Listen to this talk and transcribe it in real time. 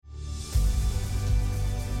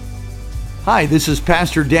Hi, this is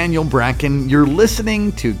Pastor Daniel Bracken. You're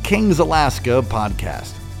listening to Kings Alaska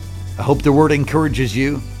podcast. I hope the word encourages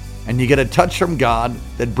you and you get a touch from God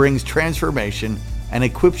that brings transformation and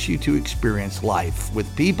equips you to experience life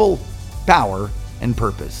with people, power, and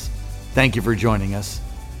purpose. Thank you for joining us.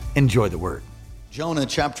 Enjoy the word. Jonah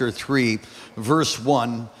chapter 3, verse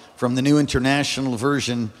 1 from the New International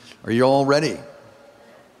Version. Are you all ready?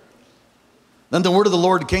 Then the word of the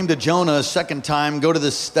Lord came to Jonah a second time. Go to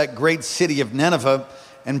that great city of Nineveh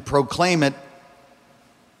and proclaim it,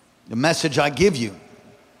 the message I give you.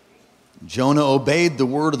 Jonah obeyed the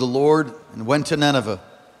word of the Lord and went to Nineveh.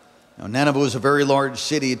 Now Nineveh was a very large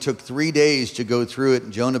city. It took 3 days to go through it.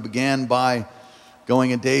 And Jonah began by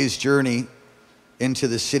going a day's journey into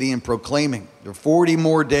the city and proclaiming. There are 40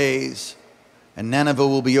 more days and Nineveh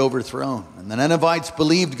will be overthrown. And the Ninevites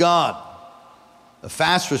believed God. A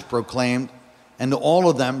fast was proclaimed. And all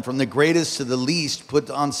of them, from the greatest to the least, put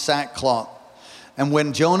on sackcloth. And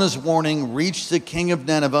when Jonah's warning reached the king of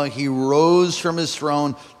Nineveh, he rose from his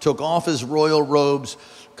throne, took off his royal robes,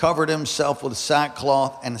 covered himself with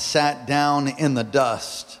sackcloth, and sat down in the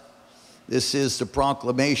dust. This is the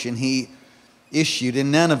proclamation he issued in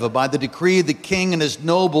Nineveh. By the decree of the king and his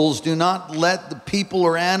nobles, do not let the people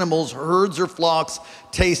or animals, herds or flocks,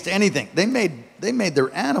 taste anything. They made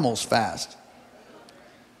their animals fast.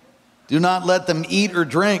 Do not let them eat or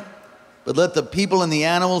drink, but let the people and the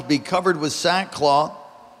animals be covered with sackcloth.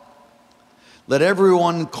 Let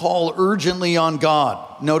everyone call urgently on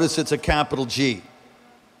God. Notice it's a capital G.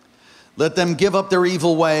 Let them give up their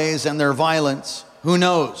evil ways and their violence. Who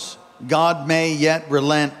knows? God may yet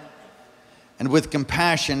relent and with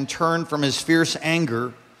compassion turn from his fierce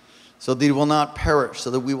anger so that we will not perish.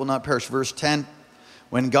 Verse 10,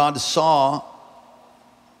 when God saw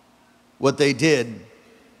what they did,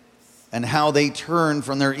 and how they turned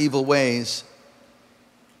from their evil ways,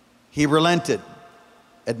 he relented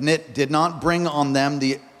and did not bring on them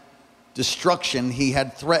the destruction he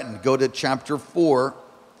had threatened. Go to chapter 4,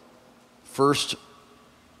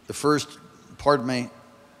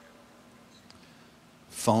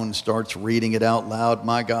 phone starts reading it out loud,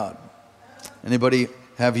 my God. Anybody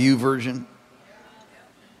have YouVersion?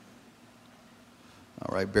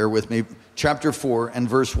 All right, bear with me. Chapter 4 and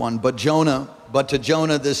verse 1. But to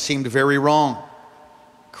Jonah this seemed very wrong.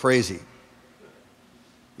 Crazy.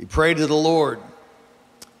 He prayed to the Lord.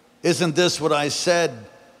 Isn't this what I said,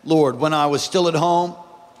 Lord, when I was still at home?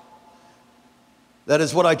 That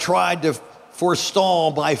is what I tried to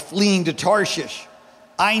forestall by fleeing to Tarshish.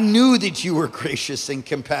 I knew that you were gracious and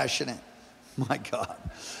compassionate. My God.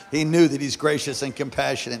 He knew that he's gracious and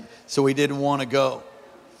compassionate, so he didn't want to go.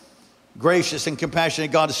 Gracious and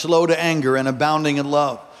compassionate God, slow to anger and abounding in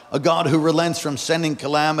love. A God who relents from sending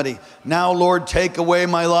calamity. Now, Lord, take away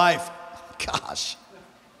my life. Gosh.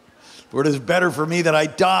 For it is better for me that I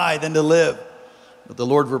die than to live. But the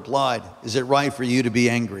Lord replied, is it right for you to be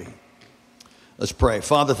angry? Let's pray.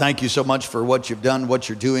 Father, thank you so much for what you've done, what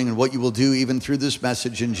you're doing, and what you will do even through this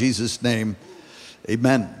message. In Jesus' name,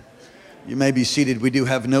 amen. You may be seated. We do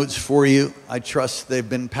have notes for you. I trust they've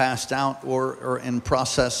been passed out or in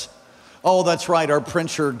process. Oh, that's right. Our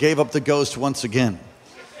printer gave up the ghost once again.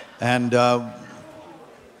 And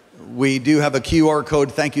we do have a QR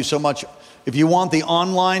code. Thank you so much. If you want the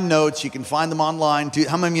online notes, you can find them online.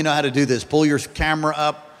 How many of you know how to do this? Pull your camera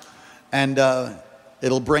up and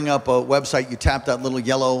it'll bring up a website. You tap that little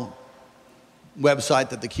yellow website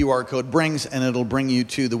that the QR code brings, and it'll bring you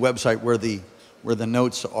to the website where the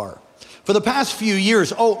notes are. For the past few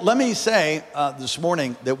years, let me say this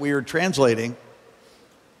morning that we are translating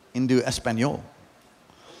into Espanol.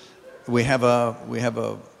 We have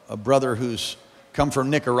a brother who's come from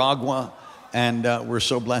Nicaragua, and we're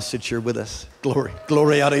so blessed that you're with us.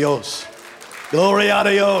 Gloria a Dios. Gloria a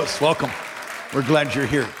Dios. Welcome. We're glad you're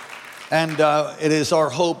here. And it is our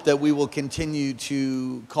hope that we will continue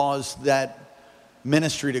to cause that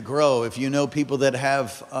ministry to grow. If you know people that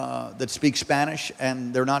that speak Spanish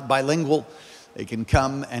and they're not bilingual, they can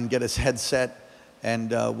come and get a headset.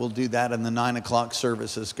 And we'll do that in the 9 o'clock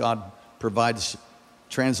service as God provides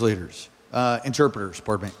interpreters,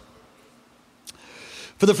 pardon me.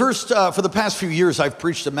 For the past few years, I've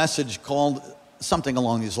preached a message called something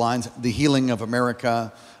along these lines, the healing of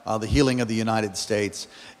America, the healing of the United States.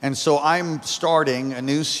 And so I'm starting a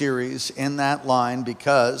new series in that line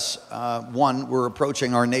because, one, we're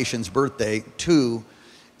approaching our nation's birthday. Two,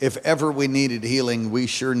 if ever we needed healing, we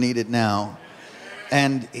sure need it now.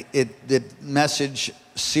 And the message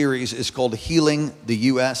series is called Healing the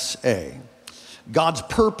USA. God's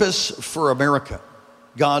purpose for America.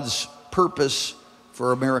 God's purpose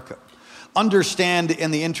for America. Understand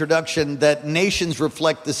in the introduction that nations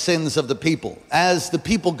reflect the sins of the people. As the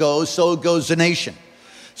people go, so goes the nation.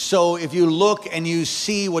 So if you look and you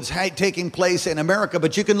see what's taking place in America,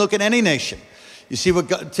 but you can look at any nation. You see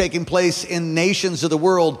what's taking place in nations of the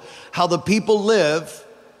world, how the people live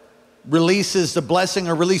releases the blessing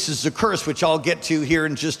or releases the curse, which I'll get to here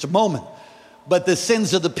in just a moment. But the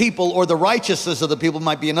sins of the people, or the righteousness of the people,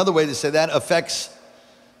 might be another way to say that, affects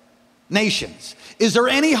nations. Is there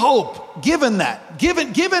any hope given that?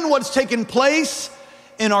 Given what's taken place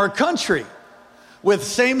in our country with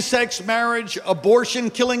same-sex marriage,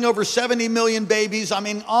 abortion, killing over 70 million babies, I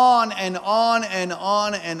mean, on and on and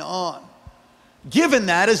on and on. Given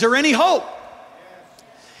that, is there any hope?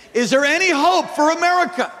 Is there any hope for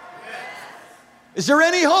America? Is there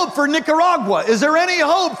any hope for Nicaragua? Is there any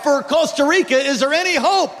hope for Costa Rica? Is there any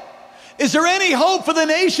hope? Is there any hope for the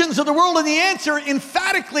nations of the world? And the answer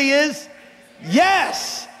emphatically is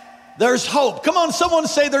yes, there's hope. Come on, someone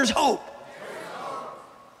say there's hope.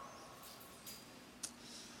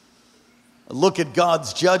 Look at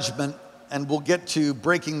God's judgment, and we'll get to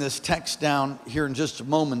breaking this text down here in just a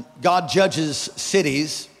moment. God judges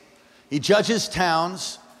cities, He judges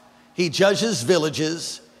towns, He judges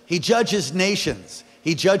villages, He judges nations,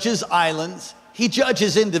 He judges islands, He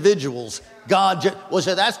judges individuals. Well,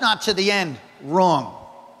 so that's not to the end. Wrong.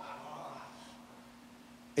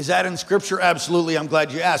 Is that in Scripture? Absolutely. I'm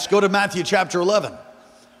glad you asked. Go to Matthew chapter 11.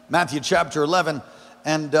 Matthew chapter 11,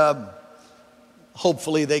 and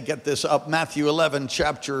hopefully they get this up. Matthew 11,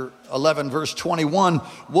 chapter 11, verse 21.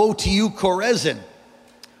 Woe to you, Chorazin!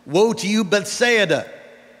 Woe to you, Bethsaida!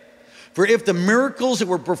 For if the miracles that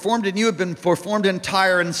were performed in you had been performed in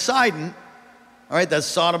Tyre and Sidon, all right, that's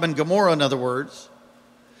Sodom and Gomorrah, in other words,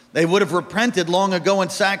 they would have repented long ago in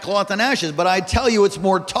sackcloth and ashes. But I tell you, it's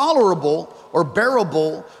more tolerable or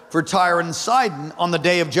bearable for Tyre and Sidon on the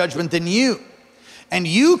day of judgment than you. And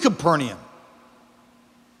you, Capernaum,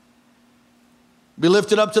 be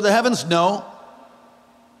lifted up to the heavens? No.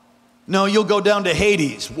 No, you'll go down to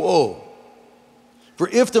Hades. Whoa. For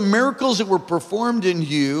if the miracles that were performed in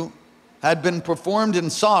you had been performed in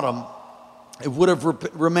Sodom, it would have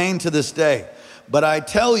remained to this day. But I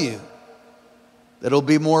tell you that it'll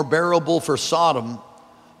be more bearable for Sodom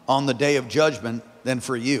on the day of judgment than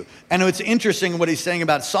for you. And it's interesting what he's saying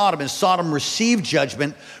about Sodom is Sodom received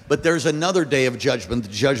judgment, but there's another day of judgment, the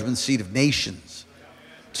judgment seat of nations.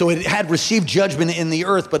 So it had received judgment in the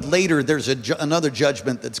earth, but later there's another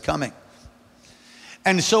judgment that's coming.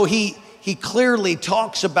 And so he clearly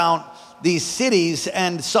talks about these cities,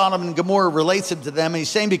 and Sodom and Gomorrah relates it to them. And he's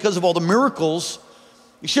saying because of all the miracles,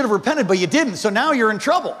 you should have repented, but you didn't. So now you're in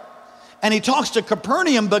trouble. And he talks to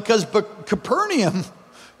Capernaum because Capernaum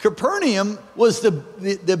was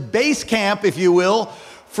the base camp, if you will,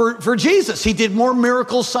 for Jesus. He did more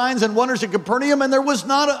miracles, signs, and wonders at Capernaum, and there was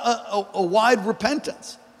not a wide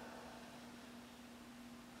repentance.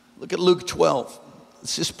 Look at Luke 12.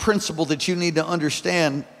 It's this principle that you need to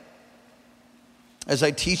understand as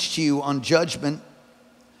I teach to you on judgment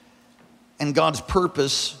and God's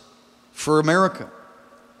purpose for America.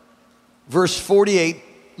 Verse 48,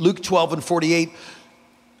 Luke 12 and 48.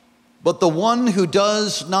 But the one who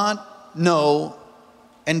does not know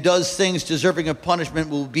and does things deserving of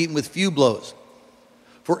punishment will be beaten with few blows.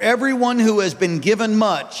 For everyone who has been given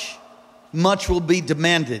much, much will be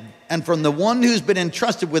demanded. And from the one who's been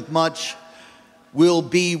entrusted with much will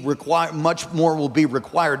be required, much more will be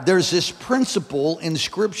required. There's this principle in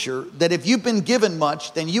Scripture that if you've been given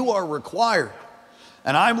much, then you are required.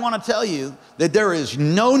 And I want to tell you that there is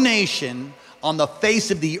no nation on the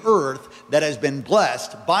face of the earth that has been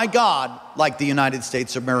blessed by God like the United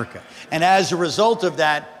States of America. And as a result of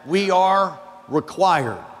that, we are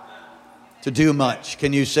required to do much.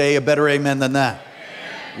 Can you say a better amen than that?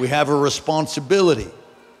 We have a responsibility,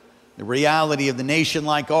 the reality of the nation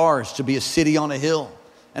like ours, to be a city on a hill.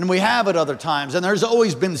 And we have at other times, and there's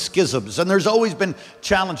always been schisms, and there's always been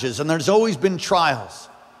challenges, and there's always been trials.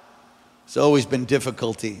 There's always been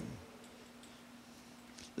difficulty.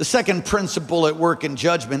 The second principle at work in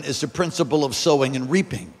judgment is the principle of sowing and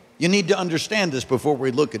reaping. You need to understand this before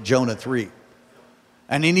we look at Jonah 3.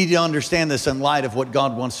 And you need to understand this in light of what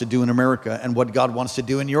God wants to do in America and what God wants to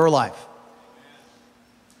do in your life.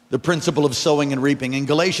 The principle of sowing and reaping. In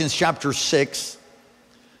Galatians chapter 6,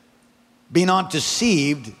 be not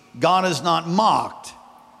deceived, God is not mocked.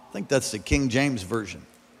 I think that's the King James Version.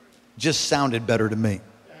 Just sounded better to me.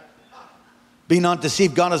 Be not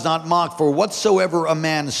deceived, God is not mocked, for whatsoever a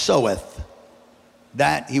man soweth,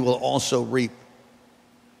 that he will also reap.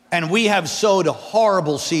 And we have sowed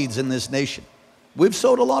horrible seeds in this nation. We've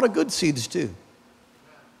sowed a lot of good seeds too.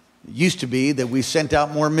 It used to be that we sent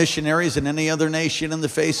out more missionaries than any other nation in the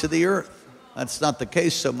face of the earth. That's not the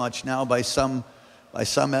case so much now by some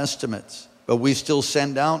estimates. But we still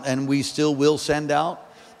send out, and we still will send out,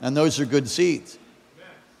 and those are good seeds.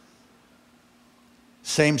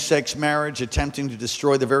 Same-sex marriage, attempting to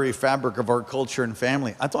destroy the very fabric of our culture and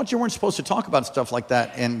family. I thought you weren't supposed to talk about stuff like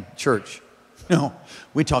that in church. No,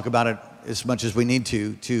 we talk about it as much as we need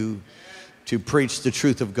to preach the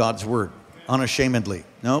truth of God's word, unashamedly.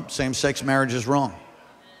 Nope, same-sex marriage is wrong.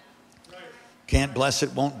 Can't bless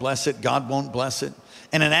it, won't bless it, God won't bless it.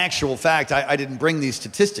 And in actual fact, I didn't bring these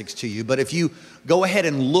statistics to you, but if you go ahead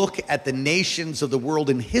and look at the nations of the world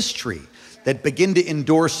in history that begin to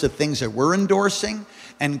endorse the things that we're endorsing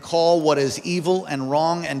and call what is evil and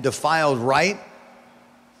wrong and defiled right,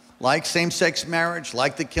 like same-sex marriage,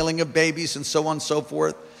 like the killing of babies and so on and so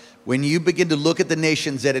forth, when you begin to look at the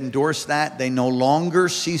nations that endorse that, they no longer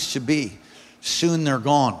cease to be. Soon they're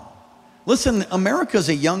gone. Listen, America's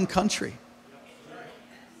a young country.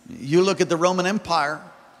 You look at the Roman Empire,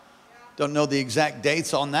 don't know the exact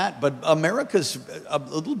dates on that, but America's a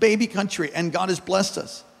little baby country, and God has blessed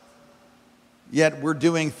us. Yet we're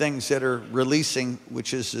doing things that are releasing,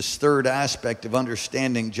 which is this third aspect of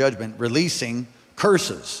understanding judgment, releasing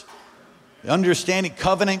curses. Understanding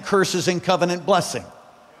covenant curses and covenant blessing.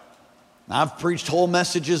 Now, I've preached whole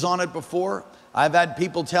messages on it before. I've had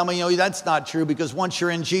people tell me, that's not true because once you're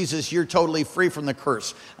in Jesus, you're totally free from the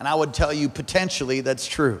curse. And I would tell you, potentially, that's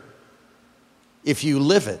true. If you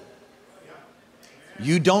live it.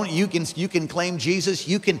 You can claim Jesus.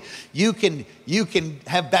 You can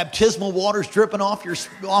have baptismal waters dripping off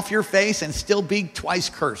your face and still be twice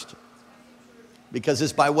cursed. Because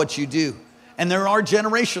it's by what you do. And there are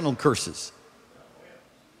generational curses.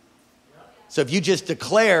 So if you just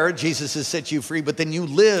declare Jesus has set you free, but then you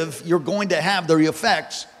live, you're going to have the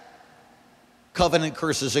effects, covenant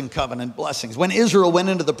curses and covenant blessings. When Israel went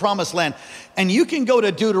into the promised land, and you can go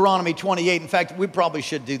to Deuteronomy 28. In fact, we probably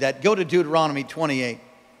should do that. Go to Deuteronomy 28.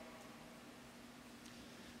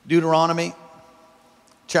 Deuteronomy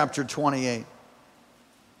chapter 28.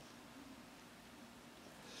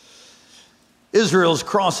 Israel's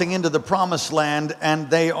crossing into the promised land, and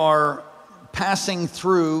they are going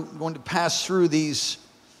to pass through these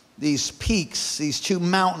peaks, these two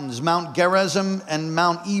mountains, Mount Gerizim and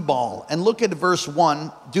Mount Ebal. And look at verse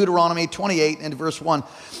 1, Deuteronomy 28 and verse 1.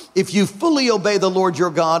 If you fully obey the Lord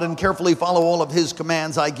your God and carefully follow all of his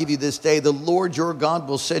commands I give you this day, the Lord your God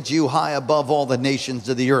will set you high above all the nations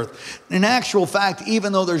of the earth. In actual fact,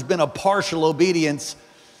 even though there's been a partial obedience,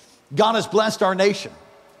 God has blessed our nation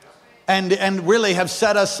and really have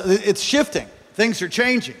set us, it's shifting. Things are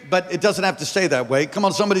changing, but it doesn't have to stay that way. Come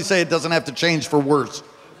on, somebody say it doesn't have to change for worse.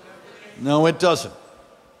 No, it doesn't.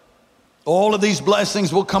 All of these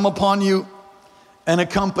blessings will come upon you and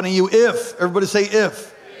accompany you if, everybody say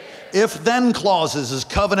if. If then clauses is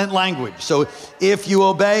covenant language. So if you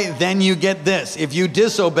obey, then you get this. If you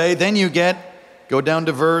disobey, then you get, go down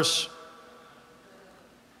to verse.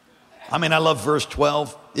 I love verse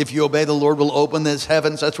 12. If you obey, the Lord will open his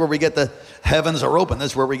heavens. That's where we get the heavens are open.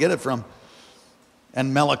 That's where we get it from.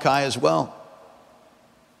 And Malachi as well.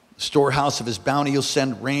 Storehouse of his bounty, he'll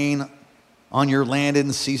send rain on your land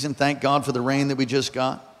in season. Thank God for the rain that we just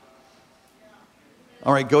got.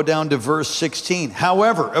 All right, go down to verse 16.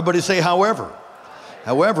 However, everybody say however.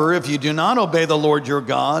 However, if you do not obey the Lord your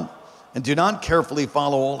God and do not carefully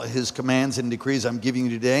follow all of his commands and decrees I'm giving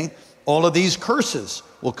you today, all of these curses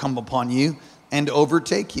will come upon you and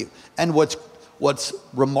overtake you. And what's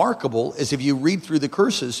remarkable is if you read through the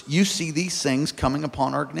curses, you see these things coming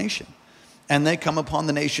upon our nation. And they come upon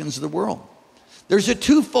the nations of the world. There's a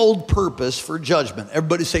twofold purpose for judgment.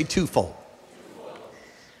 Everybody say twofold.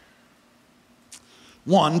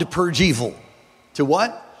 One, to purge evil. To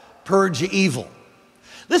what? Purge evil.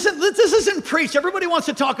 Listen, this isn't preached. Everybody wants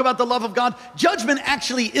to talk about the love of God. Judgment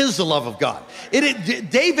actually is the love of God.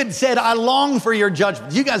 David said, I long for your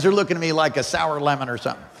judgment. You guys are looking at me like a sour lemon or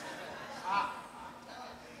something.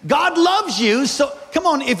 God loves you, so come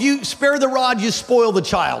on, if you spare the rod, you spoil the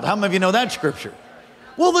child. How many of you know that scripture?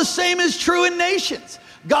 Well, the same is true in nations.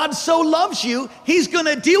 God so loves you, he's going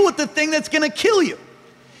to deal with the thing that's going to kill you.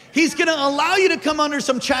 He's going to allow you to come under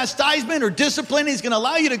some chastisement or discipline. He's going to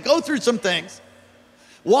allow you to go through some things.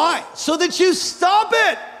 Why? So that you stop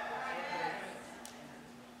it.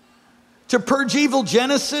 To purge evil,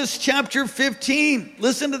 Genesis chapter 15.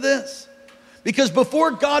 Listen to this. Because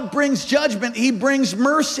before God brings judgment, he brings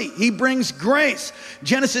mercy. He brings grace.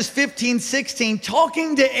 Genesis 15:16,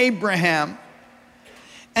 talking to Abraham.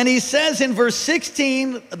 And he says in verse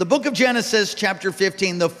 16, the book of Genesis, chapter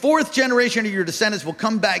 15, the fourth generation of your descendants will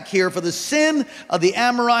come back here, for the sin of the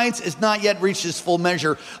Amorites is not yet reached its full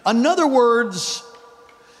measure. In other words,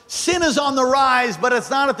 sin is on the rise, but it's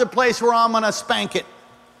not at the place where I'm going to spank it.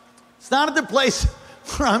 It's not at the place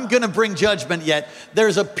where I'm going to bring judgment yet.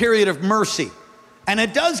 There's a period of mercy. And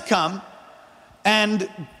it does come, and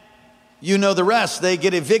you know the rest. They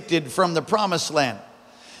get evicted from the promised land.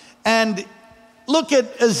 And look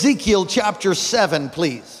at Ezekiel chapter 7,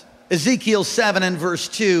 please. Ezekiel 7 and verse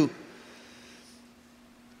 2.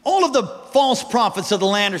 All of the false prophets of the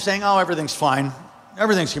land are saying, oh, everything's fine.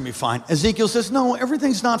 Everything's going to be fine. Ezekiel says, no,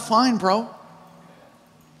 everything's not fine, bro.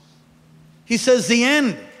 He says the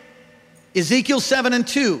end. Ezekiel 7 and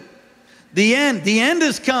 2. The end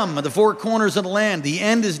has come of the four corners of the land. The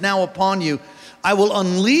end is now upon you. I will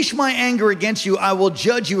unleash my anger against you. I will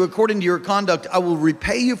judge you according to your conduct. I will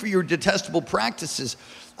repay you for your detestable practices.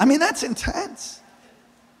 I mean, that's intense.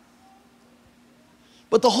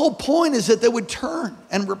 But the whole point is that they would turn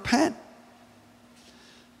and repent.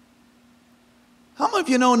 How many of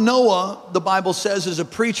you know Noah, the Bible says, is a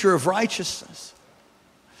preacher of righteousness?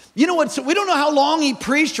 You know what? So we don't know how long he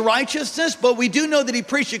preached righteousness, but we do know that he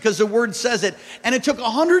preached it because the word says it. And it took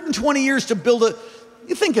 120 years to build a,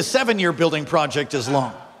 you think a 7-year building project is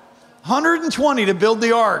long. 120 to build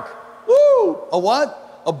the ark. Woo! A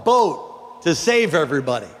what? A boat to save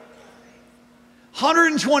everybody.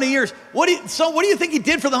 120 years. What do you think he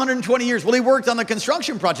did for the 120 years? Well, he worked on the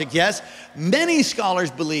construction project, yes. Many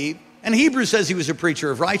scholars believe, and Hebrews says he was a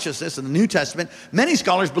preacher of righteousness in the New Testament. Many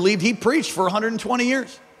scholars believed he preached for 120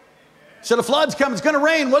 years. So the flood's come, it's going to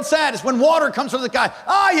rain. What's that? It's when water comes from the sky.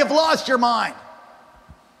 You've lost your mind.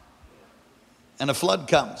 And a flood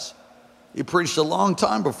comes. He preached a long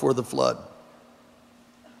time before the flood.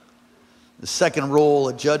 The second role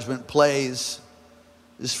a judgment plays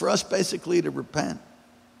is for us basically to repent.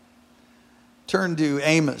 Turn to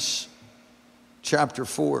Amos chapter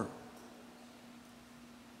 4.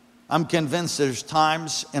 I'm convinced there's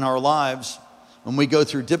times in our lives when we go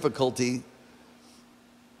through difficulty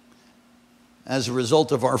as a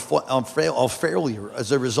result of our failure,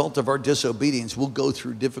 as a result of our disobedience. We'll go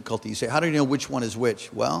through difficulty. You say, how do you know which one is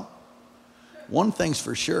which? Well, one thing's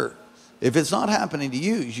for sure. If it's not happening to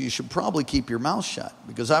you, you should probably keep your mouth shut.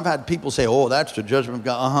 Because I've had people say, oh, that's the judgment of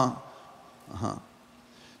God.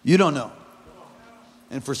 You don't know.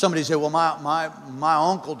 And for somebody to say, well, my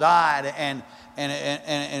uncle died and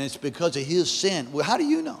it's because of his sin. Well, how do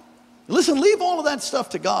you know? Listen, leave all of that stuff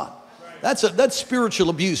to God. That's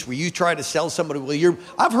spiritual abuse where you try to sell somebody, well,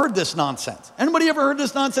 I've heard this nonsense. Anybody ever heard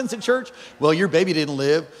this nonsense in church? Well, your baby didn't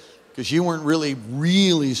live because you weren't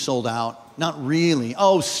really sold out. Not really.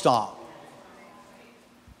 Oh, stop.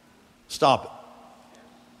 Stop it.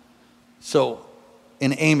 So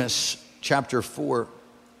in Amos chapter 4,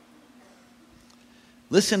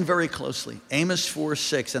 listen very closely. Amos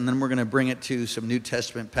 4:6, and then we're going to bring it to some New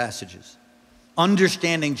Testament passages.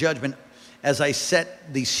 Understanding judgment as I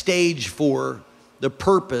set the stage for the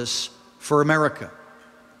purpose for America.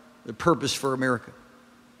 The purpose for America.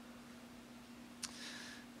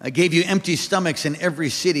 I gave you empty stomachs in every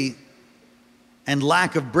city and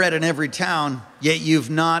lack of bread in every town, yet you've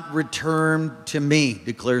not returned to me,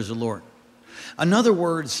 declares the Lord. In other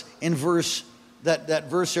words, in that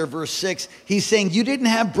verse there, verse 6, he's saying you didn't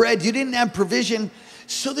have bread, you didn't have provision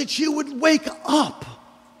so that you would wake up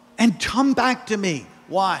and come back to me.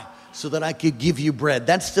 Why? So that I could give you bread.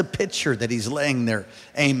 That's the picture that he's laying there,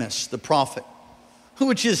 Amos, the prophet,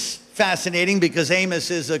 which is fascinating because Amos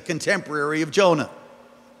is a contemporary of Jonah.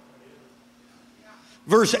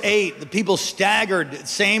 Verse 8, the people staggered,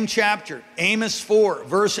 same chapter, Amos 4,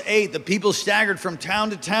 verse 8, the people staggered from town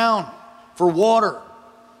to town for water,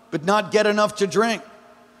 but not get enough to drink.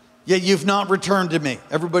 Yet you've not returned to me.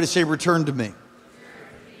 Everybody say, return to me.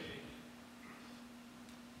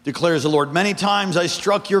 Declares the Lord. Many times I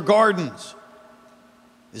struck your gardens.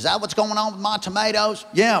 Is that what's going on with my tomatoes?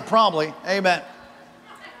 Yeah, probably. Amen.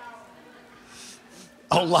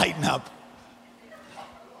 Oh, lighten up.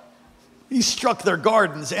 He struck their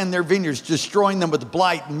gardens and their vineyards, destroying them with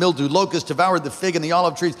blight and mildew. Locusts devoured the fig and the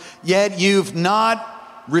olive trees. Yet you've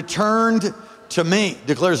not returned to me,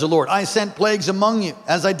 declares the Lord. I sent plagues among you,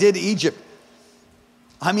 as I did Egypt.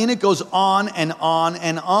 I mean, it goes on and on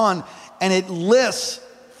and on. And it lists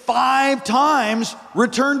 5 times,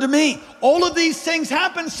 return to me. All of these things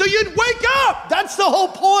happen so you'd wake up. That's the whole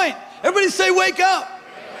point. Everybody say, wake up.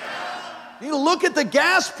 You look at the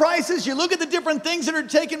gas prices, you look at the different things that are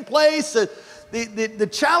taking place, the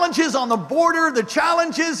challenges on the border, the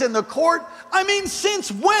challenges in the court. I mean,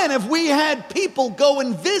 since when have we had people go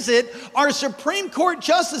and visit our Supreme Court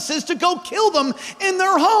justices to go kill them in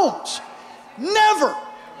their homes? Never.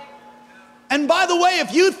 And by the way,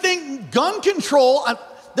 if you think gun control,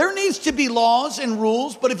 there needs to be laws and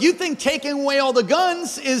rules, but if you think taking away all the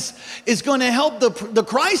guns is going to help the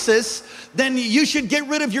crisis, then you should get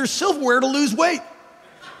rid of your silverware to lose weight.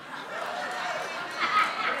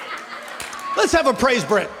 Let's have a praise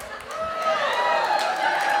break.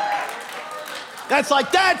 That's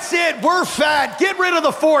it, we're fat. Get rid of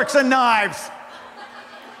the forks and knives.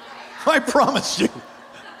 I promise you,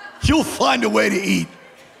 you'll find a way to eat.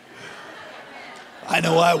 I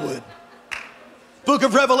know I would. Book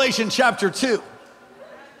of Revelation, chapter 2.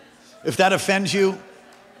 If that offends you,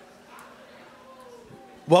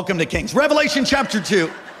 welcome to Kings. Revelation, chapter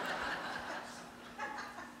 2.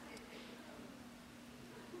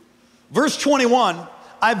 Verse 21,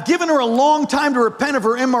 I've given her a long time to repent of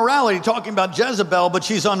her immorality, talking about Jezebel, but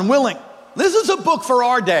she's unwilling. This is a book for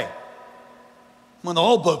our day. Well, the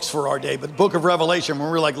whole book's for our day, but the book of Revelation,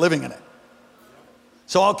 when we're like living in it.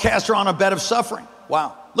 So I'll cast her on a bed of suffering.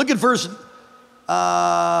 Wow. Look at go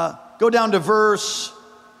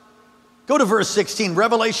to verse 16,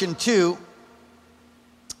 Revelation 2.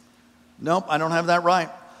 Nope, I don't have that right.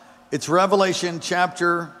 It's Revelation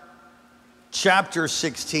chapter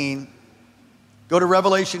 16. Go to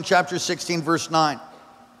Revelation chapter 16, verse 9.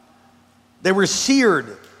 They were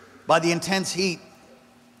seared by the intense heat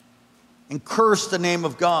and cursed the name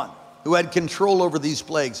of God, who had control over these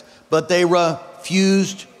plagues, but they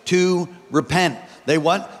refused to repent. They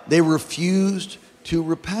what? They refused to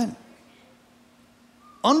repent.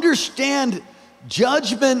 Understand,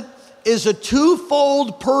 judgment is a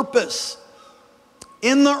twofold purpose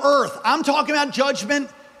in the earth. I'm talking about judgment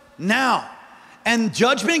now. And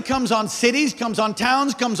judgment comes on cities, comes on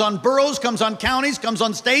towns, comes on boroughs, comes on counties, comes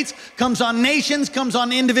on states, comes on nations, comes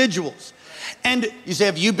on individuals. And you say,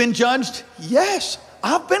 have you been judged? Yes,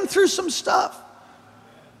 I've been through some stuff.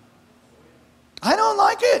 I don't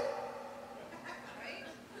like it.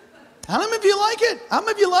 How many of you like it? How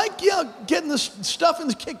many of you like getting the stuff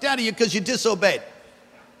kicked out of you because you disobeyed?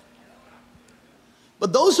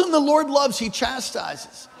 But those whom the Lord loves, he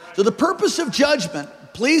chastises. So the purpose of judgment,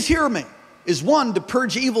 please hear me, is one, to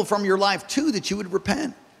purge evil from your life. Two, that you would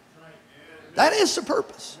repent. That is the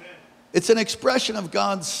purpose. It's an expression of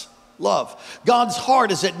God's love. God's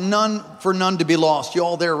heart is for none to be lost. You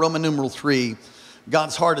all there, Roman numeral 3.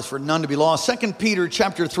 God's heart is for none to be lost. 2 Peter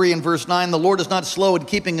chapter 3 and verse 9, the Lord is not slow in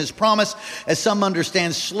keeping his promise, as some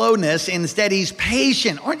understand slowness. Instead, he's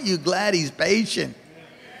patient. Aren't you glad he's patient?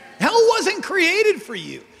 Hell wasn't created for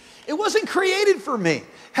you. It wasn't created for me.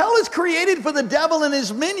 Hell is created for the devil and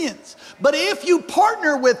his minions. But if you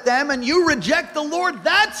partner with them and you reject the Lord,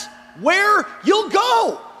 that's where you'll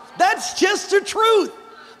go. That's just the truth.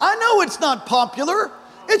 I know it's not popular.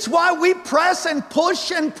 It's why we press and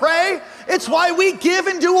push and pray. It's why we give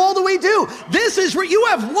and do all that we do. This is where you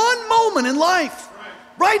have one moment in life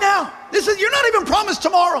right now. You're not even promised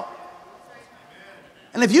tomorrow.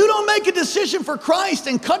 And if you don't make a decision for Christ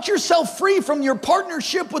and cut yourself free from your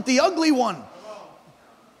partnership with the ugly one,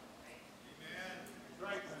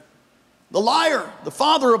 the liar, the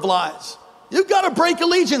father of lies, you've got to break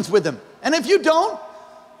allegiance with him. And if you don't,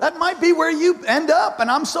 that might be where you end up. And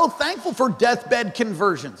I'm so thankful for deathbed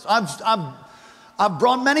conversions. I've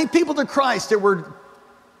brought many people to Christ that were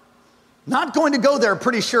not going to go there,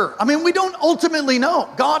 pretty sure. I mean, we don't ultimately know.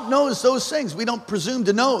 God knows those things. We don't presume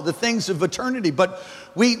to know the things of eternity, but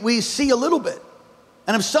we see a little bit.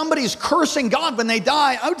 And if somebody's cursing God when they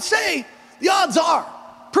die, I would say the odds are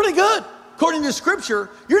pretty good. According to Scripture,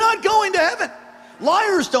 you're not going to heaven.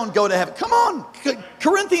 Liars don't go to heaven. Come on, 1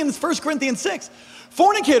 Corinthians 6.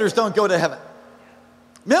 Fornicators don't go to heaven.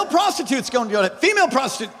 Male prostitutes don't go to heaven. Female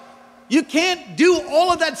prostitutes. You can't do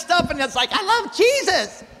all of that stuff and it's like, I love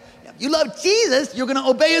Jesus. If you love Jesus, you're going to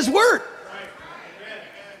obey his word.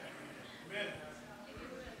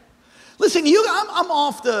 Listen, I'm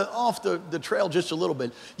off the trail just a little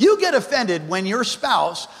bit. You get offended when your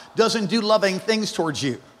spouse doesn't do loving things towards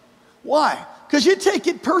you. Why? Because you take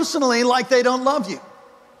it personally like they don't love you.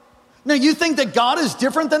 Now, you think that God is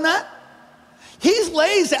different than that? He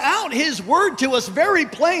lays out his word to us very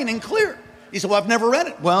plain and clear. He said, well, I've never read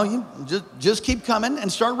it. Well, you just keep coming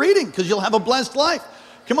and start reading because you'll have a blessed life.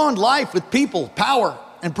 Come on, life with people, power,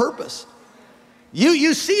 and purpose.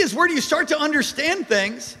 You see his word, you start to understand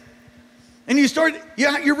things, and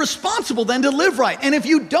you're responsible then to live right. And if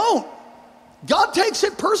you don't, God takes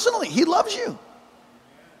it personally. He loves you.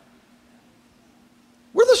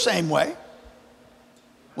 We're the same way.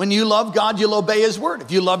 When you love God, you'll obey his word. If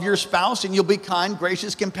you love your spouse, and you'll be kind,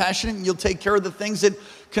 gracious, compassionate, and you'll take care of the things that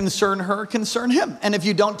concern her, concern him. And if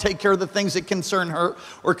you don't take care of the things that concern her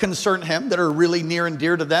or concern him, that are really near and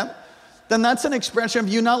dear to them, then that's an expression of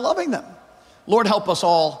you not loving them. Lord, help us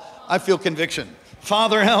all. I feel conviction.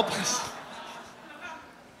 Father, help us.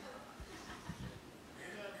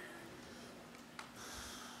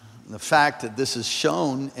 The fact that this is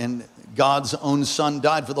shown and God's own son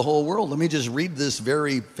died for the whole world. Let me just read this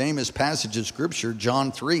very famous passage of scripture,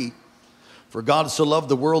 John 3. For God so loved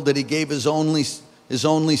the world that he gave his only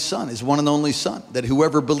son, his one and only son, that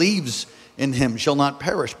whoever believes in him shall not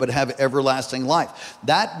perish, but have everlasting life.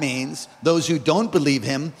 That means those who don't believe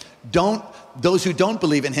in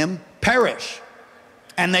him perish.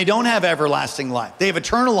 And they don't have everlasting life. They have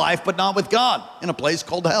eternal life, but not with God, in a place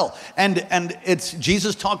called hell. And it's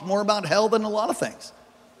Jesus talked more about hell than a lot of things.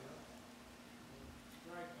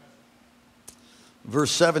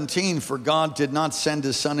 Verse 17, for God did not send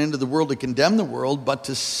his son into the world to condemn the world, but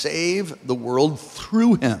to save the world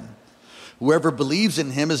through him. Whoever believes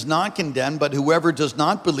in him is not condemned, but whoever does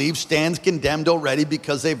not believe stands condemned already,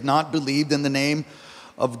 because they've not believed in the name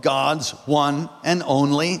of God's one and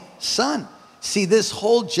only Son. See, this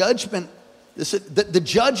whole judgment, the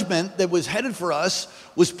judgment that was headed for us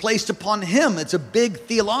was placed upon him. It's a big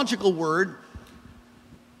theological word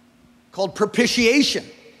called propitiation.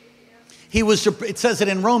 It says it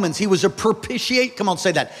in Romans, he was a propitiate. Come on,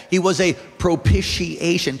 say that. He was a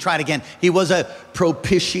propitiation. Try it again. He was a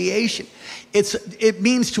propitiation. It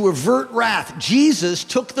means to avert wrath. Jesus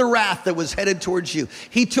took the wrath that was headed towards you.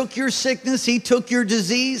 He took your sickness. He took your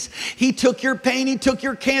disease. He took your pain. He took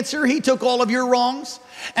your cancer. He took all of your wrongs.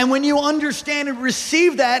 And when you understand and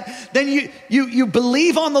receive that, then you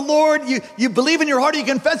believe on the Lord. You believe in your heart. You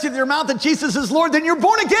confess with your mouth that Jesus is Lord. Then you're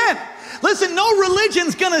born again. Listen, no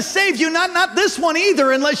religion's going to save you. Not this one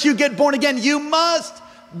either, unless you get born again. You must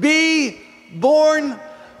be born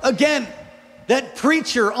again. That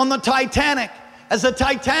preacher on the Titanic, as the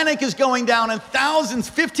Titanic is going down and thousands,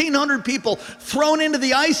 1,500 people thrown into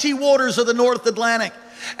the icy waters of the North Atlantic.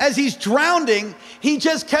 As he's drowning, he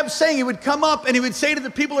just kept saying, he would come up and he would say to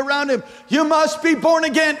the people around him, you must be born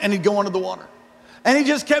again. And he'd go under the water. And he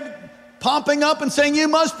just kept popping up and saying, you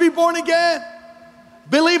must be born again.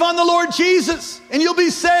 Believe on the Lord Jesus and you'll be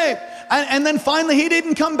saved. And then finally he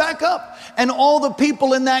didn't come back up. And all the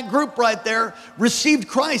people in that group right there received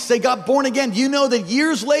Christ. They got born again. You know that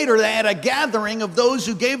years later they had a gathering of those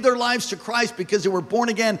who gave their lives to Christ because they were born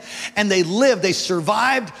again. And they lived, they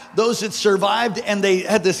survived, those that survived. And they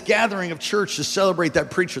had this gathering of church to celebrate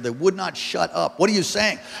that preacher that would not shut up. What are you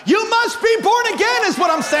saying? You must be born again is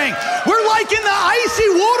what I'm saying. We're like in the icy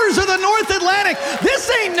waters of the North Atlantic. This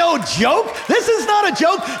ain't no joke. This is not a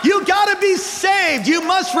joke. You got to be saved. You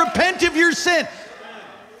must repent of your sin.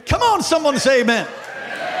 Come on, someone say amen.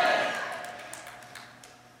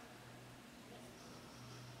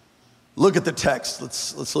 Look at the text.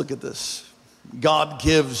 Let's look at this. God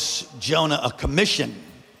gives Jonah a commission.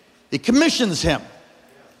 He commissions him.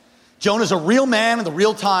 Jonah's a real man in the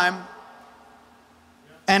real time.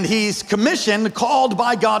 And he's commissioned, called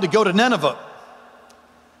by God to go to Nineveh.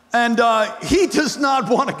 And he does not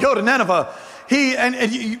want to go to Nineveh.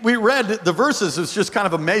 We read the verses. It's just kind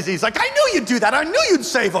of amazing. He's like, I knew you'd do that. I knew you'd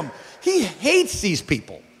save them. He hates these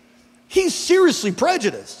people. He's seriously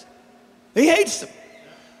prejudiced. He hates them.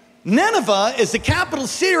 Nineveh is the capital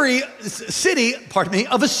city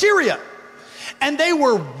of Assyria. And they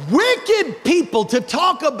were wicked people. To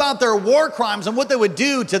talk about their war crimes and what they would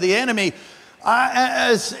do to the enemy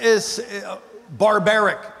as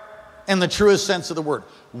barbaric in the truest sense of the word.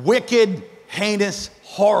 Wicked, heinous,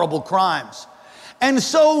 horrible crimes. And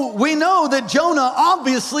so we know that Jonah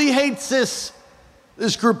obviously hates this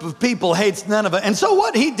group of people, hates Nineveh. And so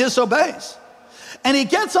what? He disobeys. And he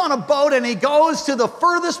gets on a boat and he goes to the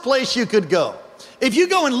furthest place you could go. If you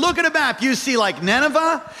go and look at a map, you see like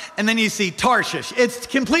Nineveh and then you see Tarshish. It's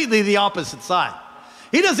completely the opposite side.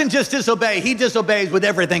 He doesn't just disobey, he disobeys with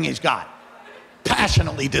everything he's got.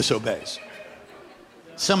 Passionately disobeys.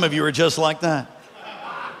 Some of you are just like that.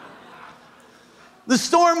 The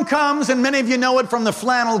storm comes, and many of you know it from the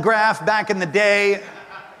flannel graph back in the day.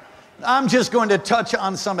 I'm just going to touch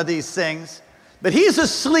on some of these things. But he's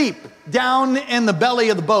asleep down in the belly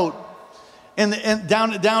of the boat,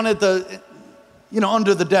 down at the,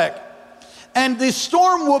 under the deck. And the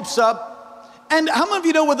storm whoops up. And how many of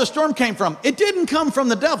you know where the storm came from? It didn't come from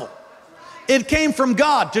the devil. It came from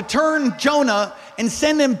God to turn Jonah and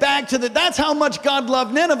send him back to that's how much God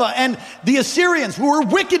loved Nineveh and the Assyrians, who were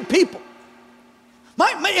wicked people.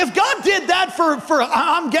 If God did that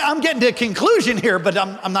I'm getting to a conclusion here, but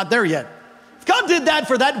I'm not there yet. If God did that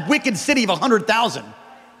for that wicked city of 100,000,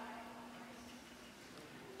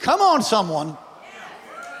 come on, someone.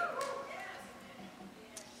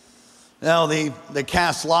 Now, they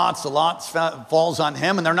cast lots. The lot falls on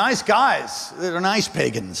him, and they're nice guys. They're nice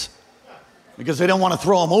pagans because they don't want to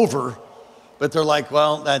throw him over, but they're like,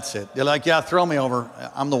 well, that's it. They're like, yeah, throw me over.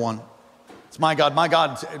 I'm the one. It's my God. My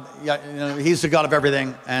God, yeah, he's the God of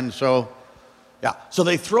everything. And so, yeah. So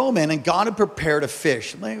they throw him in, and God had prepared a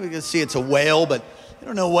fish. Maybe we can see it's a whale, but I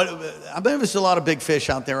don't know what. I bet there's a lot of big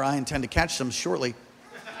fish out there. I intend to catch some shortly.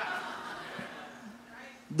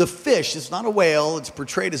 The fish, it's not a whale, it's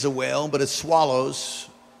portrayed as a whale, but it swallows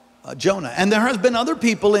Jonah. And there has been other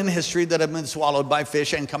people in history that have been swallowed by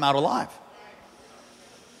fish and come out alive.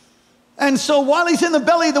 And so while he's in the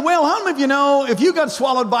belly of the whale, how many of you know if you got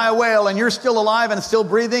swallowed by a whale and you're still alive and still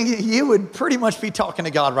breathing, you would pretty much be talking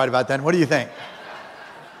to God right about then? What do you think?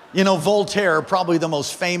 You know, Voltaire, probably the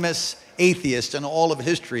most famous atheist in all of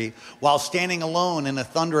history, while standing alone in a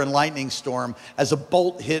thunder and lightning storm as a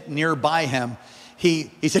bolt hit nearby him,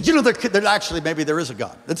 he said, you know, there actually, maybe there is a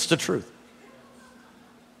God. That's the truth.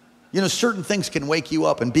 You know, certain things can wake you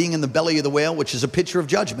up, and being in the belly of the whale, which is a picture of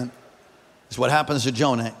judgment, is what happens to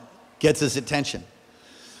Jonah, gets his attention.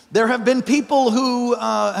 There have been people who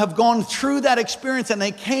have gone through that experience, and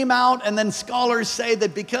they came out, and then scholars say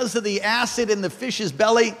that because of the acid in the fish's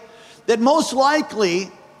belly, that most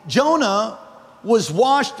likely Jonah was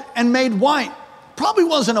washed and made white. Probably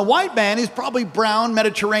wasn't a white man, he's probably brown,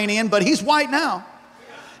 Mediterranean, but he's white now.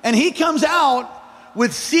 And he comes out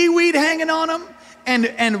with seaweed hanging on him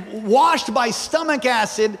and washed by stomach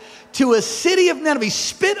acid to a city of Nineveh. He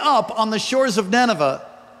spit up on the shores of Nineveh.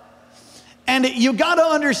 And you got to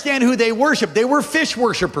understand who they worship. They were fish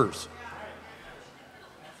worshipers.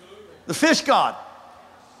 The fish god.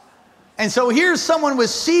 And so here's someone with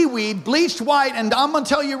seaweed, bleached white, and I'm going to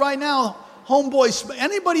tell you right now, homeboy,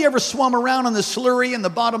 anybody ever swum around in the slurry in the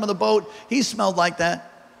bottom of the boat? He smelled like that.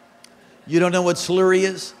 You don't know what slurry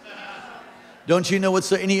is? Don't you know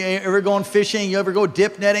what's, and you ever going fishing, you ever go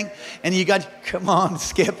dip netting, and you got, come on,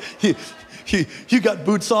 Skip, you got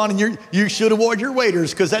boots on, and you should have worn your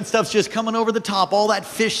waders, because that stuff's just coming over the top, all that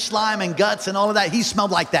fish slime and guts and all of that. He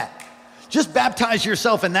smelled like that. Just baptize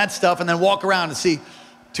yourself in that stuff and then walk around and see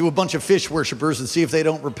to a bunch of fish worshipers and see if they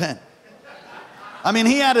don't repent. I mean,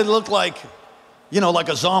 he had to look like, you know, like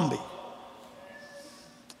a zombie.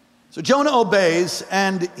 So Jonah obeys,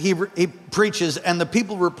 and he preaches, and the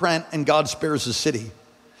people repent, and God spares the city.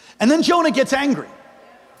 And then Jonah gets angry.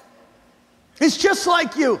 He's just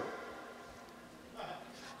like you.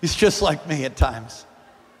 He's just like me at times.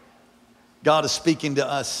 God is speaking to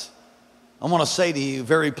us. I want to say to you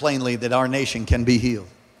very plainly that our nation can be healed.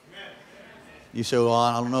 You say, well,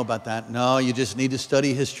 I don't know about that. No, you just need to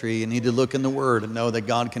study history. You need to look in the Word and know that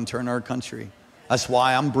God can turn our country. That's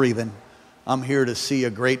why I'm breathing. I'm here to see a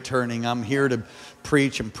great turning. I'm here to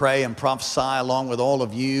preach and pray and prophesy along with all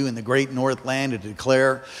of you in the great Northland, to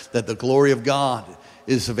declare that the glory of God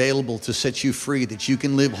is available to set you free, that you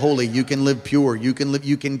can live holy, you can live pure, you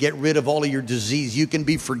can get rid of all of your disease, you can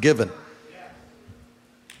be forgiven.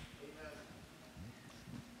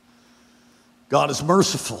 God is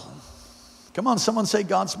merciful. Come on, someone say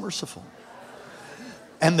God's merciful.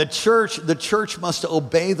 And the church must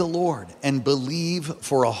obey the Lord and believe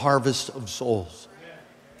for a harvest of souls.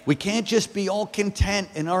 We can't just be all content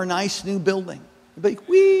in our nice new building. Be like,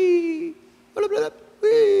 wee, blah, blah, blah,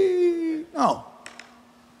 wee. No.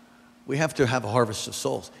 We have to have a harvest of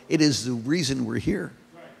souls. It is the reason we're here.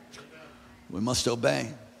 We must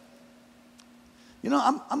obey. You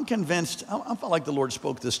know, I'm convinced, I felt like the Lord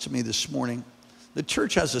spoke this to me this morning. The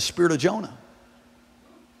church has the spirit of Jonah.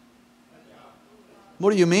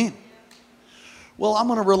 What do you mean? Well, I'm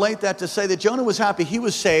going to relate that to say that Jonah was happy. He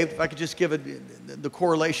was saved. If I could just give it the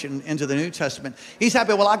correlation into the New Testament. He's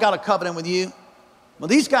happy, well, I got a covenant with you. Well,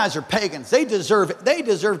 these guys are pagans. They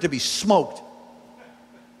deserve to be smoked.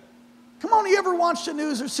 Come on, you ever watched the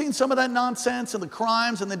news or seen some of that nonsense and the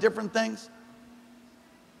crimes and the different things?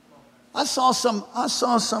 I saw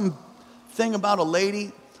some thing about a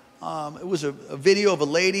lady. It was a video of a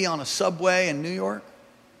lady on a subway in New York.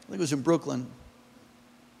 I think it was in Brooklyn.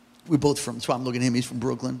 We both from, so I'm looking at him, he's from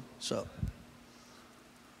Brooklyn, so.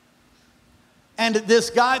 And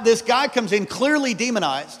this guy comes in clearly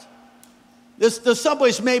demonized. The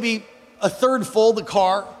subway's maybe a third full, the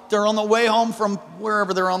car. They're on the way home from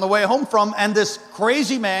wherever they're on the way home from, and this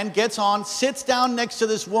crazy man gets on, sits down next to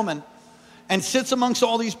this woman, and sits amongst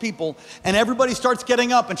all these people, and everybody starts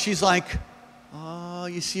getting up, and she's like, oh,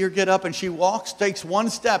 you see her get up, and she walks, takes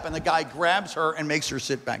one step, and the guy grabs her and makes her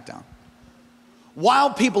sit back down.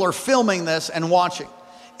 While people are filming this and watching.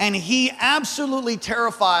 And he absolutely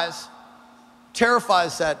terrifies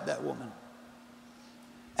that woman.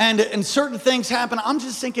 And certain things happen. I'm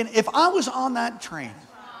just thinking, if I was on that train,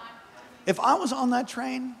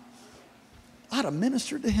 I'd have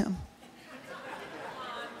ministered to him.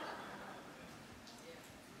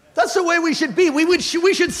 That's the way we should be. We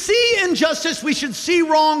should see injustice, we should see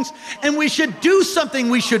wrongs, and we should do something.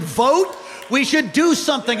 We should vote. We should do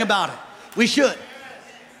something about it. We should.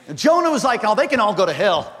 And Jonah was like, oh, they can all go to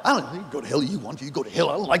hell. I don't know, you can go to hell you want to. You go to hell.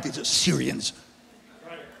 I don't like these Assyrians.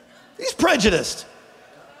 He's prejudiced.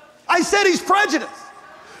 I said he's prejudiced.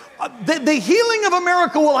 The healing of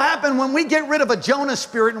America will happen when we get rid of a Jonah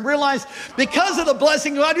spirit and realize because of the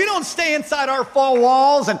blessing of God, we don't stay inside our four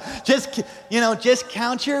walls and just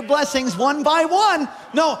count your blessings one by one.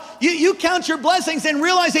 No, you count your blessings and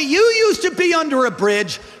realize that you used to be under a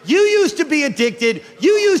bridge. You used to be addicted.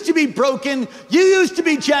 You used to be broken. You used to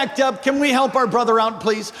be jacked up. Can we help our brother out,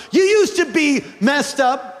 please? You used to be messed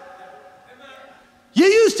up. You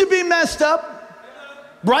used to be messed up.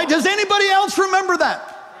 Right? Does anybody else remember that?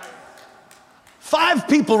 5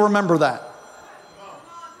 people remember that.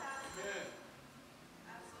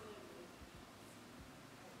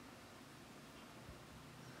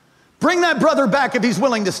 Bring that brother back if he's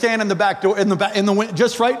willing to stand in the back door,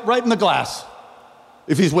 just right in the glass,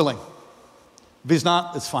 if he's willing. If he's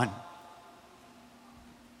not, it's fine.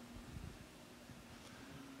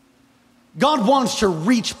 God wants to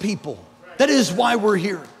reach people. That is why we're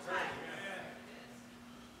here.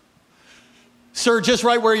 Sir, just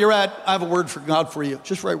right where you're at, I have a word for God for you.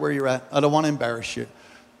 Just right where you're at. I don't want to embarrass you.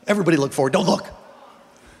 Everybody look forward. Don't look.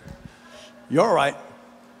 You're all right.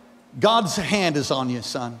 God's hand is on you,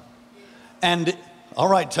 son. And, all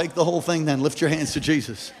right, take the whole thing then. Lift your hands to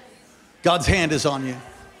Jesus. God's hand is on you.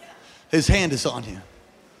 His hand is on you.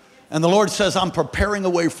 And the Lord says, I'm preparing a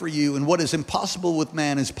way for you. And what is impossible with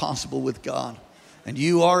man is possible with God. And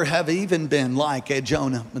you have even been like a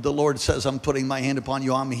Jonah. But the Lord says, I'm putting my hand upon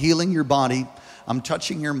you. I'm healing your body. I'm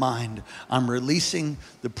touching your mind. I'm releasing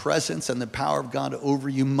the presence and the power of God over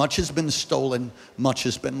you. Much has been stolen. Much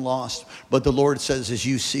has been lost. But the Lord says, as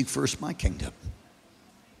you seek first my kingdom,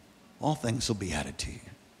 all things will be added to you.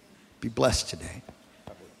 Be blessed today.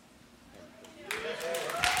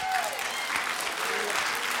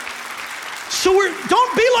 So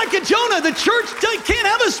don't be like a Jonah. The church can't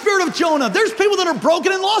have a spirit of Jonah. There's people that are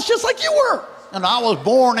broken and lost just like you were. And I was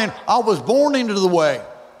born into the way.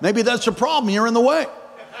 Maybe that's the problem. You're in the way.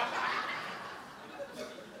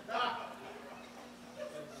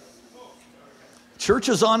 Church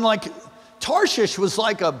is on like, Tarshish was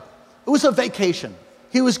like it was a vacation.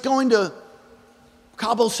 He was going to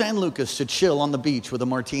Cabo San Lucas to chill on the beach with a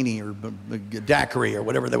martini or a daiquiri or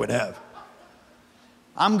whatever they would have.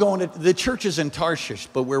 I'm going to, the church is in Tarshish,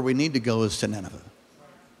 but where we need to go is to Nineveh.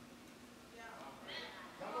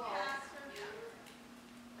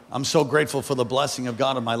 I'm so grateful for the blessing of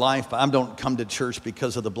God in my life, but I don't come to church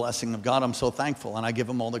because of the blessing of God. I'm so thankful, and I give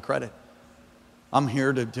him all the credit. I'm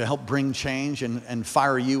here to help bring change and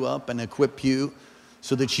fire you up and equip you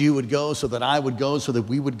so that you would go, so that I would go, so that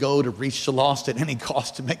we would go to reach the lost at any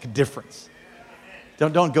cost to make a difference.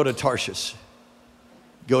 Don't go to Tarshish.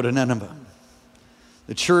 Go to Nineveh.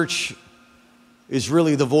 The church is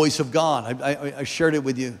really the voice of God. I shared it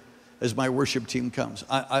with you as my worship team comes.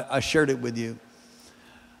 I shared it with you.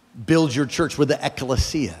 Build your church with the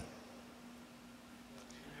ecclesia.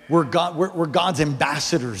 We're God's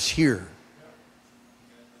ambassadors here.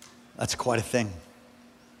 That's quite a thing.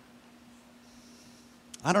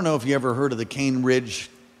 I don't know if you ever heard of the Cane Ridge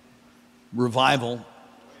revival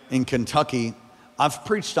in Kentucky. I've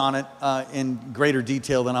preached on it in greater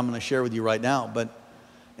detail than I'm going to share with you right now. But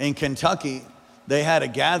in Kentucky, they had a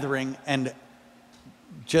gathering, and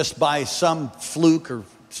just by some fluke, or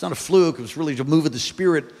it's not a fluke, it was really a move of the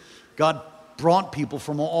Spirit, God brought people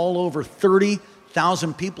from all over.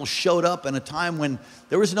 30,000 people showed up in a time when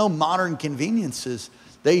there was no modern conveniences.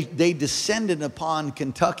 They descended upon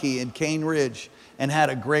Kentucky and Cane Ridge and had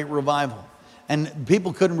a great revival. And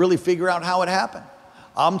people couldn't really figure out how it happened.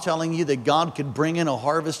 I'm telling you that God could bring in a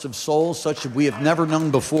harvest of souls such that we have never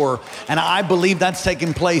known before. And I believe that's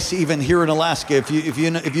taking place even here in Alaska. If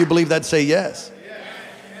you believe that, say yes.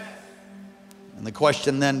 And the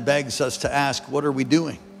question then begs us to ask, what are we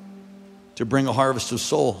doing to bring a harvest of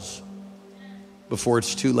souls before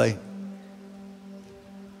it's too late?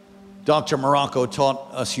 Dr. Morocco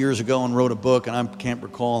taught us years ago and wrote a book, and I can't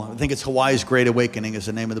recall. I think it's Hawaii's Great Awakening is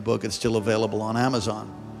the name of the book. It's still available on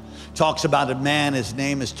Amazon. Talks about a man, his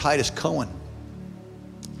name is Titus Cohen,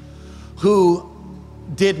 who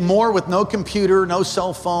did more with no computer, no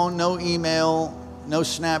cell phone, no email, no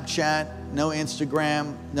Snapchat, no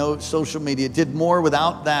Instagram, no social media. Did more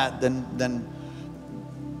without that than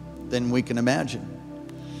we can imagine.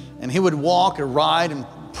 And he would walk or ride and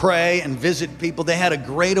pray and visit people. They had a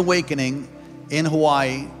great awakening in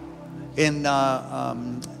Hawaii in, I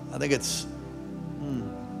think it's, I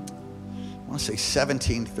want to say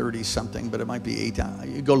 1730 something, but it might be 8.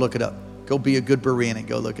 You go look it up. Go be a good Berean and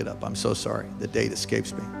go look it up. I'm so sorry. The date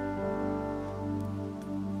escapes me.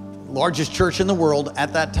 Largest church in the world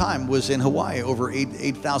at that time was in Hawaii. Over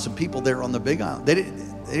 8,000 people there on the Big Island. They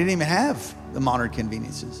didn't even have the modern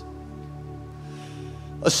conveniences.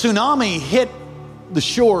 A tsunami hit the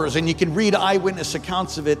shores, and you can read eyewitness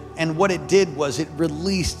accounts of it. And what it did was it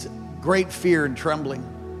released great fear and trembling.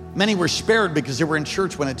 Many were spared because they were in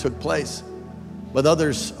church when it took place, but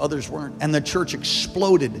others weren't. And the church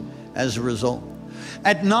exploded as a result.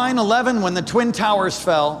 At 9/11, when the Twin Towers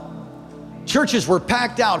fell, churches were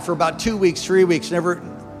packed out for about 2 weeks, 3 weeks.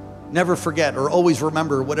 Never forget, or always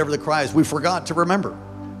remember, whatever the cry is. We forgot to remember.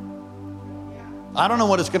 I don't know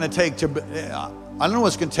what it's going to take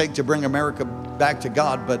to bring America back to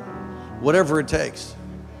God, but whatever it takes,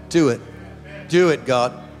 do it. Do it,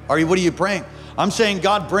 God. What are you praying? I'm saying,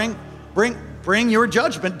 God, bring your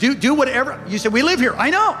judgment. Do whatever. You said, we live here. I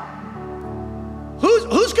know.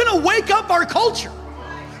 Who's going to wake up our culture?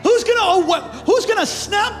 Who's going to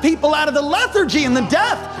snap people out of the lethargy and the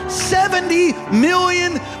death? 70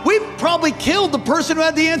 million. We've probably killed the person who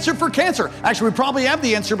had the answer for cancer. Actually, we probably have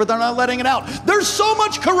the answer, but they're not letting it out. There's so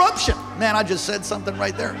much corruption. Man, I just said something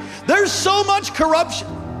right there. There's so much corruption.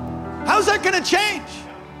 How's that going to change?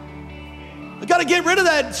 We got to get rid of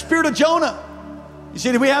that spirit of Jonah. You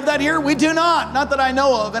see, do we have that here? We do not. Not that I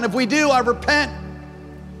know of. And if we do, I repent.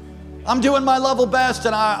 I'm doing my level best,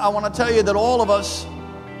 and I want to tell you that all of us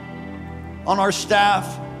on our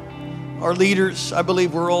staff, our leaders, I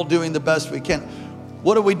believe we're all doing the best we can.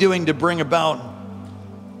 What are we doing to bring about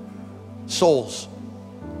souls?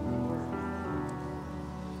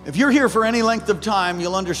 If you're here for any length of time,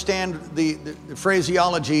 you'll understand the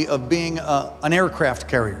phraseology of being an aircraft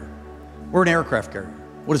carrier. We're an aircraft carrier.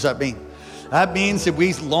 What does that mean? That means that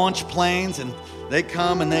we launch planes and they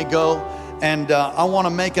come and they go. And I want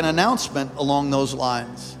to make an announcement along those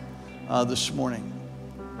lines this morning.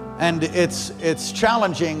 And it's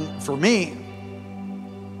challenging for me,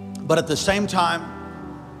 but at the same time,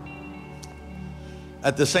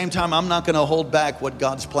 I'm not going to hold back what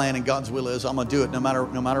God's plan and God's will is. I'm going to do it no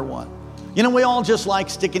matter what. You know, we all just like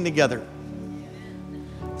sticking together,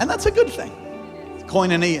 and that's a good thing.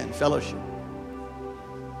 Koinonia and fellowship.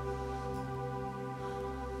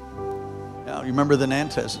 Now, you remember the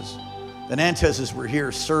Nantezes? The Nantezes were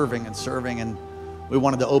here serving, and we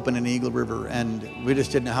wanted to open an Eagle River, and we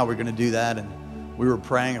just didn't know how we were going to do that. And we were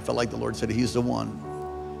praying. I felt like the Lord said, He's the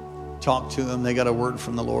one. Talked to them. They got a word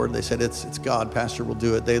from the Lord. They said, it's God. Pastor will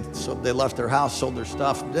do it. They left their house, sold their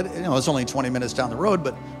stuff. It's only 20 minutes down the road,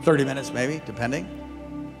 but 30 minutes maybe, depending.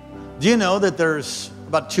 Do you know that there's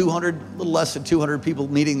about 200, a little less than 200 people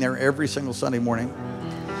meeting there every single Sunday morning?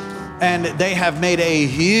 And they have made a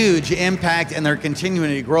huge impact, and they're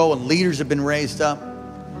continuing to grow, and leaders have been raised up.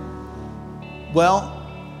 Well,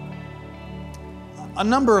 a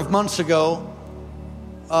number of months ago,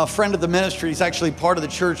 a friend of the ministry, he's actually part of the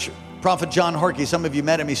church, Prophet John Harkey. Some of you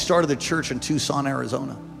met him. He started the church in Tucson,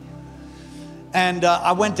 Arizona. And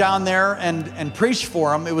I went down there and preached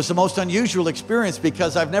for him. It was the most unusual experience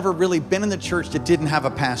because I've never really been in the church that didn't have a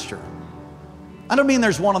pastor. I don't mean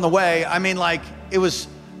there's one on the way. I mean, like, it was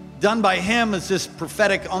done by him as this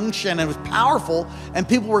prophetic unction, and it was powerful, and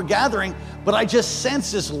people were gathering, but I just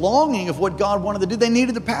sensed this longing of what God wanted to do. They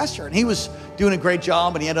needed the pastor, and he was doing a great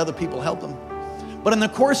job, and he had other people help him. But in the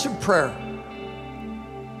course of prayer,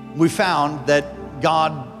 we found that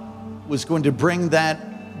God was going to bring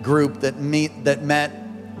that group that met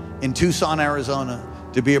in Tucson, Arizona,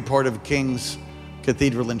 to be a part of King's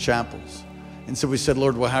Cathedral and Chapels. And so we said,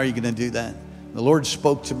 Lord, well, how are you going to do that? The Lord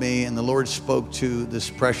spoke to me, and the Lord spoke to this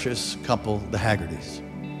precious couple, the Haggertys.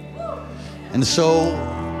 And so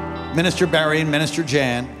Minister Barry and Minister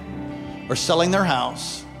Jan are selling their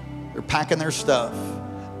house, they're packing their stuff,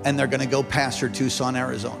 and they're going to go pastor Tucson,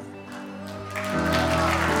 Arizona.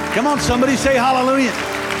 Come on, somebody say hallelujah.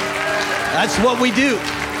 That's what we do.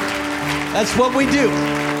 That's what we do.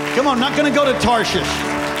 Come on, not going to go to Tarshish.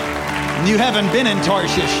 You haven't been in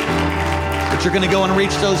Tarshish, but you're going to go and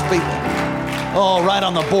reach those people. Oh, right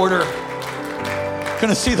on the border. Going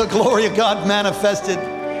to see the glory of God manifested,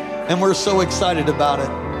 and we're so excited about it.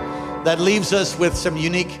 That leaves us with some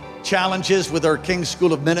unique challenges with our King's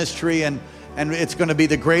School of Ministry, and it's going to be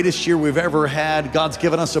the greatest year we've ever had. God's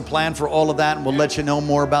given us a plan for all of that, and we'll let you know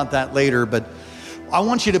more about that later. But I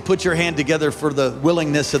want you to put your hand together for the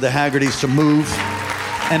willingness of the Haggertys to move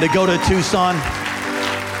and to go to Tucson.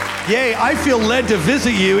 Yay, I feel led to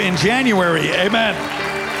visit you in January. Amen.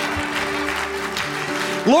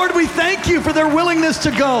 Lord, we thank you for their willingness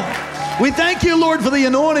to go. We thank you, Lord, for the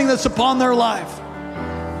anointing that's upon their life.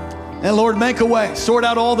 And Lord, make a way. Sort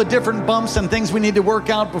out all the different bumps and things we need to work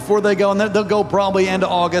out before they go. And they'll go probably end of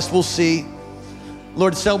August. We'll see.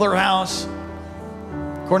 Lord, sell their house.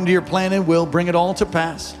 According to your plan and will, bring it all to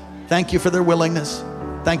pass. Thank you for their willingness.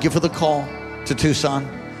 Thank you for the call to Tucson,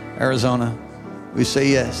 Arizona. We say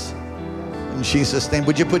yes. In Jesus' name,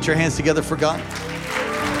 would you put your hands together for God?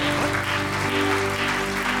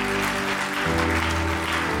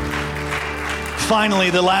 Finally,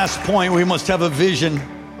 the last point, we must have a vision,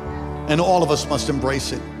 and all of us must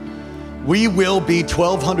embrace it. We will be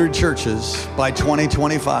 1,200 churches by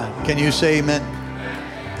 2025. Can you say amen?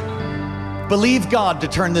 Believe God to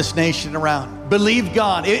turn this nation around. Believe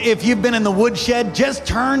God. If you've been in the woodshed, just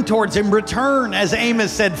turn towards Him. Return, as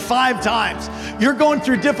Amos said 5 times. You're going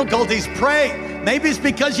through difficulties. Pray. Maybe it's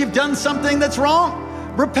because you've done something that's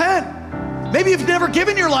wrong. Repent. Maybe you've never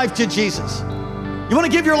given your life to Jesus. You want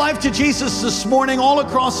to give your life to Jesus this morning, all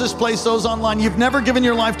across this place, those online. You've never given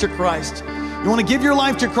your life to Christ. You want to give your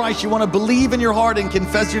life to Christ. You want to believe in your heart and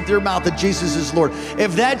confess with your mouth that Jesus is Lord.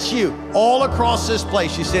 If that's you, all across this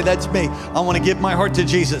place, you say, that's me. I want to give my heart to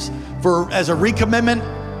Jesus. As a recommitment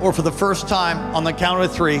or for the first time, on the count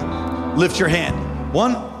of 3, lift your hand.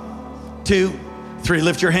 1, 2, 3.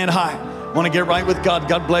 Lift your hand high. Want to get right with God.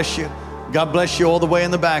 God bless you. God bless you all the way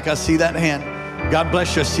in the back. I see that hand. God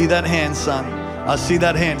bless you. I see that hand, son. I see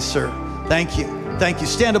that hand, sir. Thank you. Thank you.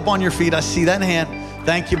 Stand up on your feet. I see that hand.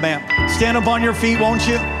 Thank you, ma'am. Stand up on your feet, won't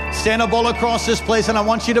you? Stand up all across this place, and I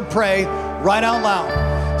want you to pray right out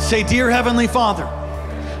loud. Say, dear Heavenly Father,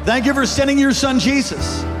 thank you for sending your son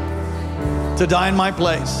Jesus to die in my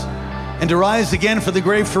place and to rise again for the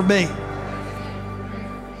grave for me.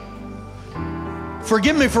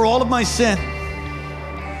 Forgive me for all of my sin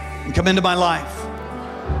and come into my life.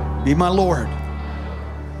 Be my Lord.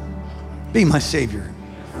 Be my Savior.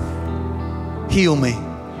 Heal me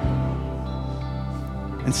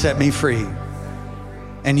and set me free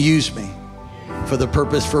and use me for the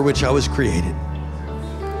purpose for which I was created.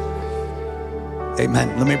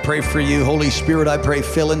 Amen. Let me pray for you. Holy Spirit, I pray,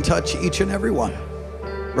 fill and touch each and every one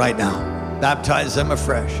right now. Baptize them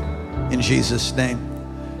afresh in Jesus' name.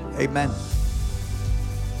 Amen.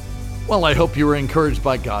 Well, I hope you were encouraged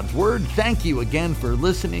by God's word. Thank you again for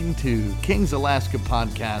listening to King's Alaska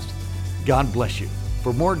Podcast. God bless you.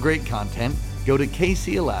 For more great content, go to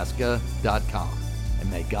kcalaska.com.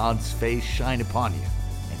 And may God's face shine upon you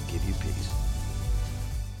and give you peace.